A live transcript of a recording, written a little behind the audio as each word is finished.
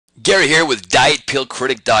Gary here with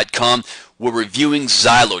DietPillCritic.com. We're reviewing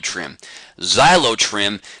Zylotrim.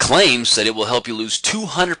 Zylotrim claims that it will help you lose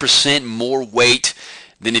 200% more weight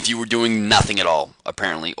than if you were doing nothing at all,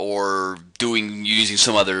 apparently, or using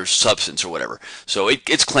some other substance or whatever. So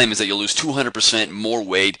its claim is that you'll lose 200% more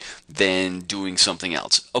weight than doing something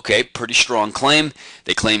else. Okay, pretty strong claim.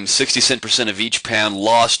 They claim 67% of each pound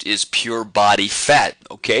lost is pure body fat.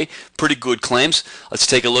 Okay, pretty good claims. Let's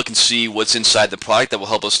take a look and see what's inside the product that will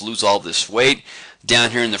help us lose all this weight.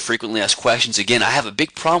 Down here in the frequently asked questions, again, I have a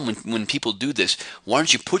big problem when people do this. Why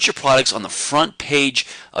don't you put your products on the front page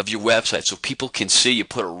of your website so people can see? You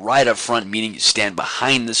put it right up front, meaning you stand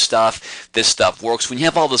behind this stuff. This stuff works. When you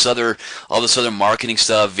have all this other marketing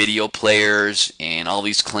stuff, video players, and all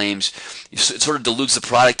these claims, it sort of dilutes the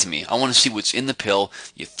product to me. I want to see what's in the pill.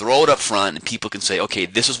 You throw it up front, and people can say, okay,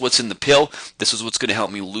 this is what's in the pill. This is what's going to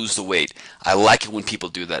help me lose the weight. I like it when people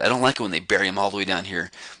do that. I don't like it when they bury them all the way down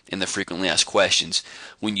here in the frequently asked questions.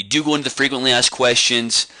 When you do go into the frequently asked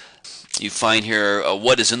questions, you find here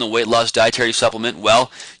what is in the weight loss dietary supplement.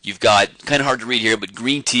 Well, you've got, kind of hard to read here, but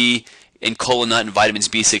green tea and cola nut and vitamins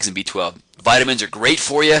B6 and B12. Vitamins are great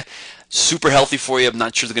for you, super healthy for you. I'm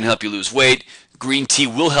not sure they're going to help you lose weight. Green tea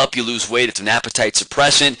will help you lose weight. It's an appetite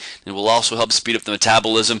suppressant. It will also help speed up the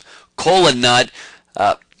metabolism. Cola nut,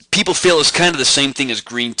 people feel is kind of the same thing as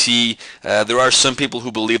green tea. There are some people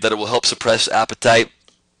who believe that it will help suppress appetite.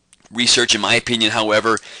 Research, in my opinion,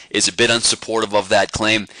 however, is a bit unsupportive of that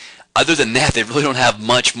claim. Other than that, they really don't have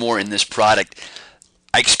much more in this product.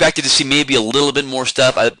 I expected to see maybe a little bit more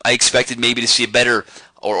stuff. I expected maybe to see a better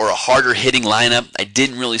or a harder hitting lineup. I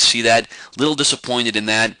didn't really see that. A little disappointed in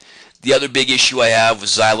that. The other big issue I have with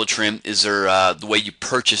Zylotrim is the way you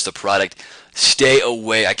purchase the product. Stay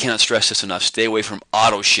away, I cannot stress this enough, stay away from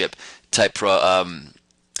auto ship type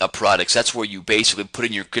products. That's where you basically put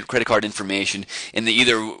in your credit card information and they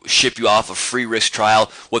either ship you off a free risk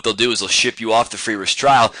trial. What they'll do is they'll ship you off the free risk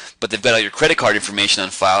trial, but they've got all your credit card information on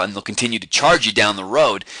file and they'll continue to charge you down the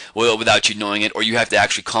road without you knowing it, or you have to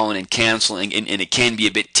actually call in and cancel, and it can be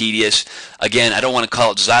a bit tedious. Again, I don't want to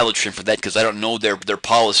call it Zylotrim for that because I don't know their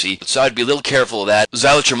policy, so I'd be a little careful of that.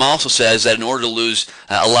 Zylotrim also says that in order to lose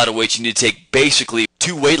a lot of weight, you need to take basically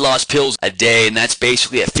 2 weight loss pills a day, and that's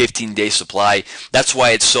basically a 15-day supply. That's why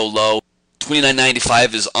it's so low.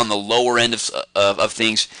 $29.95 is on the lower end of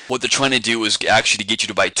things. What they're trying to do is actually to get you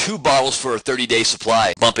to buy 2 bottles for a 30-day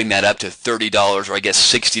supply, bumping that up to $30 or I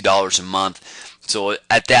guess $60 a month. So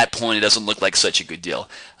at that point, it doesn't look like such a good deal.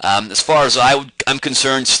 As far as I'm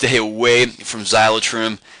concerned, stay away from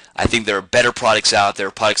Zylotrim. I think there are better products out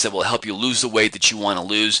there, products that will help you lose the weight that you want to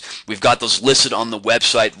lose. We've got those listed on the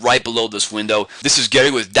website right below this window. This is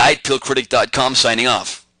Gary with DietPillCritic.com signing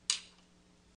off.